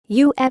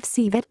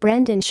UFC vet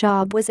Brendan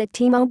Schaub was at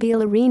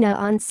T-Mobile Arena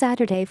on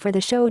Saturday for the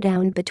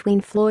showdown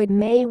between Floyd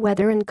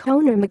Mayweather and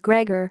Conor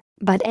McGregor,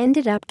 but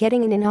ended up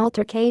getting in an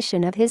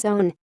altercation of his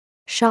own.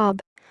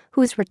 Schaub,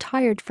 who's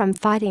retired from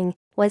fighting,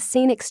 was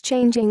seen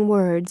exchanging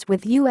words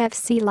with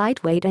UFC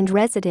lightweight and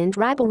resident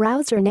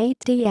rabble-rouser Nate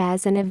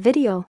Diaz in a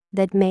video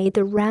that made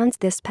the rounds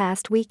this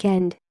past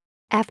weekend.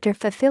 After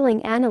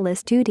fulfilling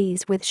analyst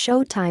duties with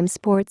Showtime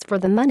Sports for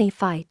the money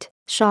fight,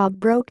 Schaub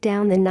broke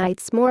down the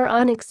night's more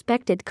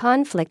unexpected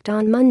conflict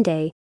on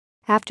Monday.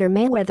 After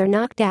Mayweather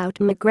knocked out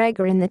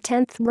McGregor in the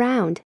 10th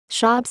round,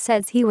 Schaub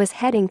says he was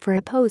heading for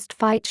a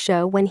post-fight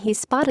show when he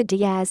spotted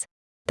Diaz.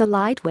 The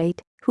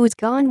lightweight, who's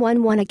gone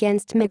 1-1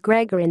 against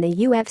McGregor in the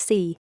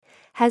UFC,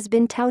 has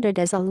been touted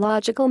as a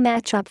logical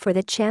matchup for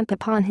the champ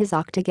upon his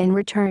octagon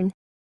return.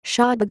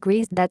 Schaub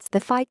agrees that's the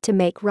fight to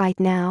make right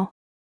now.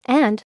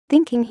 And,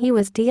 thinking he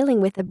was dealing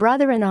with a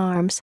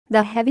brother-in-arms,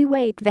 the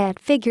heavyweight vet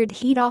figured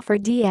he'd offer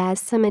Diaz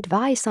some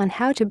advice on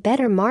how to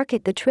better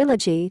market the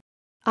trilogy.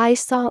 "I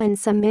saw in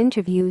some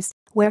interviews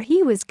where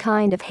he was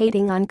kind of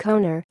hating on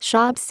Conor,"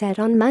 Schaub said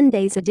on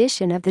Monday's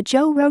edition of the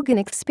Joe Rogan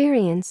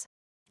Experience.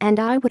 "And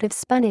I would have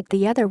spun it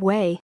the other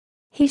way.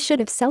 He should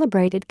have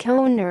celebrated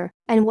Conor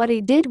and what he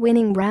did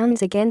winning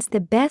rounds against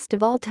the best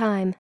of all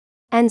time.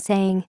 And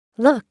saying,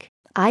 'Look,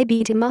 I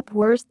beat him up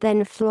worse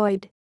than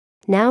Floyd.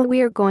 Now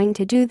we're going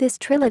to do this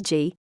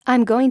trilogy,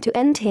 I'm going to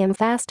end him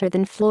faster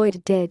than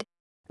Floyd did.'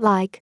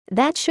 Like,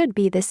 that should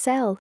be the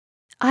sell.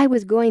 I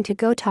was going to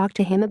go talk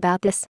to him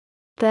about this.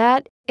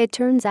 That, it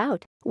turns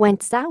out,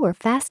 went sour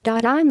fast.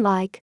 I'm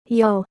like,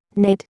 yo,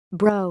 Nate,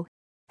 bro.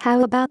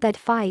 How about that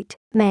fight,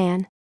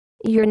 man?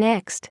 You're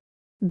next.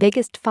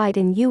 Biggest fight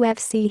in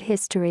UFC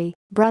history,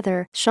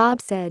 brother," Schaub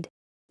said.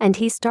 And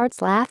he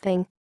starts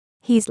laughing.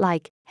 He's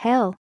like,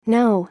 "Hell,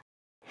 no.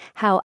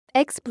 How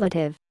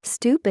expletive,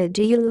 stupid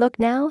do you look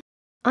now?"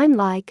 I'm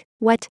like,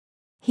 "What?"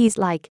 He's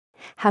like,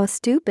 "How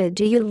stupid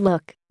do you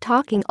look,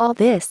 talking all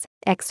this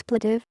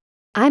expletive?"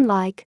 I'm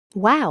like,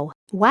 wow,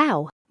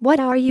 what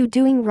are you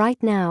doing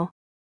right now?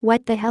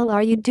 What the hell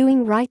are you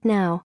doing right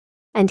now?"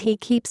 And he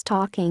keeps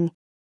talking.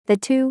 The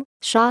two,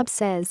 Schaub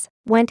says,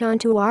 went on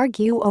to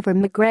argue over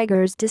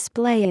McGregor's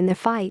display in the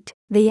fight.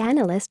 The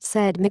analyst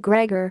said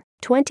McGregor,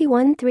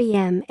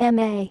 21-3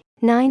 MMA,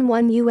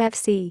 9-1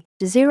 UFC,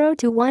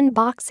 0-1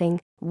 boxing,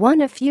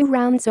 won a few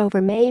rounds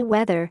over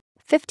Mayweather,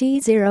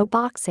 50-0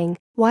 boxing,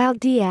 while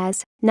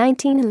Diaz,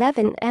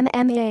 19-11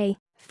 MMA,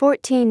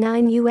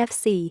 14-9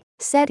 UFC,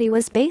 said he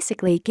was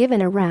basically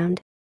given a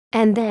round.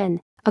 And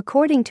then,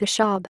 according to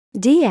Schaub,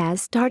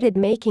 Diaz started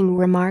making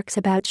remarks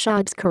about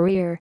Schaub's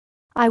career.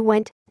 "I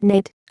went,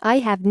 'Nate, I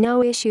have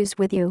no issues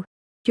with you.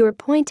 You're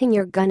pointing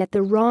your gun at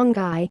the wrong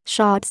guy,'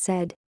 Schaub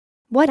said.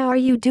 'What are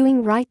you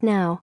doing right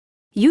now?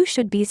 You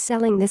should be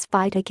selling this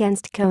fight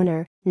against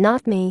Conor,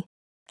 not me.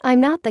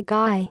 I'm not the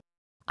guy.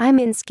 I'm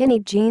in skinny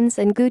jeans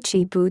and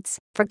Gucci boots,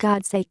 for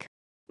God's sake.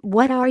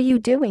 What are you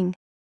doing?'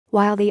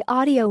 While the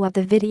audio of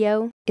the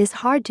video is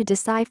hard to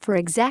decipher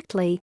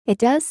exactly, it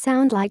does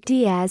sound like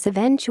Diaz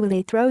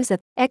eventually throws a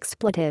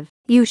expletive,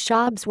 "you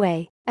Schaub's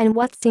way," and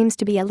what seems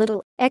to be a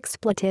little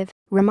expletive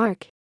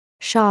remark.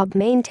 Schaub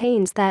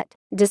maintains that,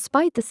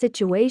 despite the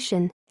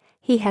situation,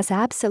 he has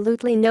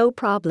absolutely no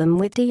problem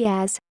with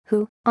Diaz,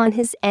 who, on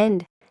his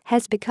end,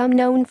 has become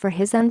known for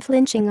his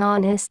unflinching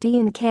honesty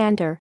and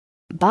candor.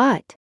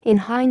 But, in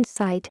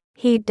hindsight,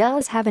 he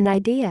does have an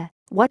idea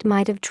what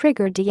might have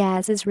triggered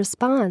Diaz's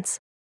response.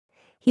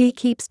 He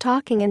keeps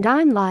talking and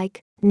I'm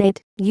like,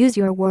 "Nate, use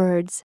your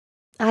words.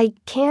 I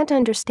can't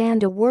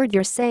understand a word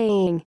you're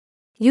saying.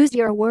 Use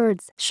your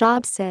words,"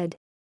 Schaub said.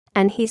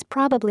 And he's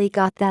probably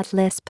got that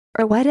lisp,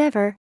 or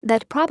whatever,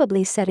 that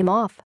probably set him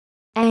off.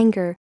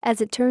 Anger,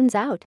 as it turns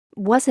out,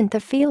 wasn't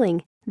the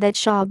feeling that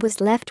Schaub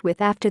was left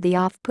with after the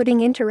off-putting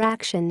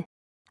interaction.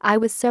 "I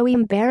was so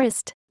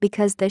embarrassed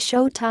because the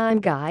Showtime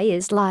guy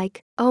is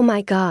like, 'Oh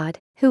my God,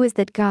 who is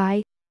that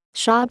guy?'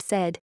 Schaub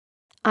said.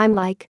 I'm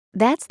like,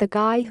 that's the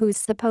guy who's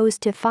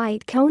supposed to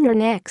fight Conor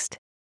next.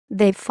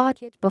 They've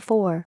fought it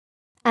before.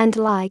 And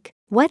like,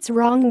 what's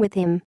wrong with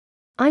him?"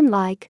 I'm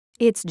like,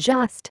 "It's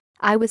just,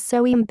 I was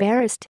so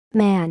embarrassed,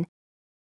 man.